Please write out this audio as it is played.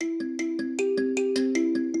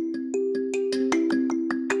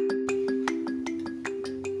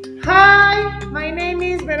My name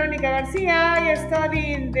is Veronica Garcia. I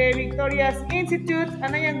study in the Victoria's Institute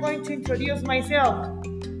and I am going to introduce myself.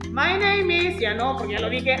 My name is, porque ya lo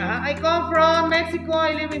dije, I come from Mexico.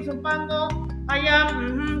 I live in Zumpango. I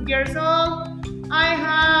am years old. I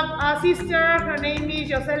have a sister. Her name is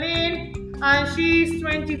Jocelyn and she's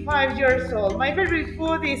 25 years old. My favorite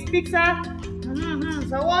food is pizza.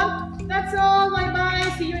 So on. That's all. Bye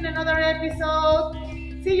bye. See you in another episode.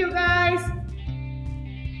 See you guys.